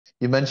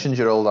You mentioned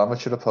your old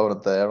amateur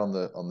opponent there on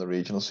the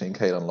regional scene,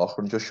 Caolán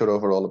Loughran. Just your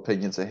overall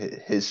opinion to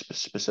his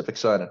specific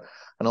signing,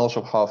 and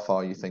also how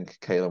far you think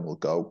Caolán will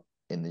go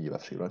in the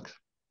UFC ranks.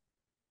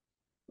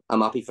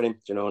 I'm happy for him. Do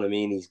you know what I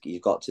mean? He's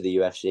got to the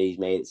UFC. He's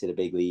made it to the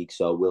big league.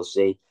 So we'll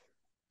see.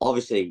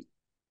 Obviously,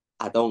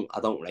 I don't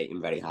rate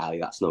him very highly.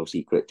 That's no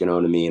secret. Do you know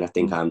what I mean? I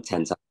think Mm. I'm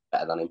 10 times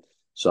better than him.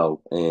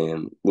 So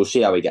we'll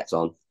see how he gets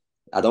on.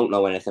 I don't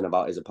know anything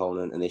about his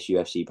opponent in this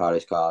UFC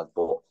Paris card,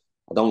 but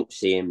I don't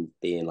see him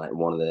being like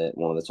one of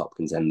the top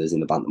contenders in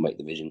the bantamweight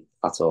division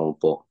at all.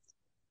 But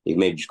you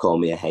maybe just call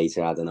me a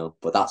hater. I don't know.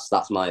 But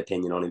that's my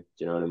opinion on him. Do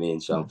you know what I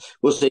mean? So Mm.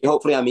 we'll see.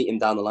 Hopefully, I meet him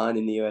down the line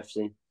in the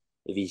UFC.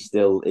 If he's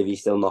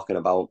still knocking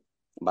about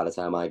by the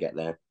time I get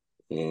there,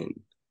 um,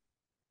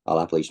 I'll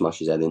happily smash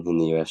his head in the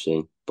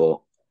UFC.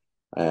 But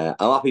I'm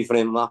happy for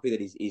him. I'm happy that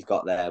he's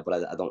got there,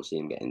 but I don't see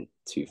him getting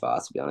too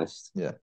far, to be honest. Yeah.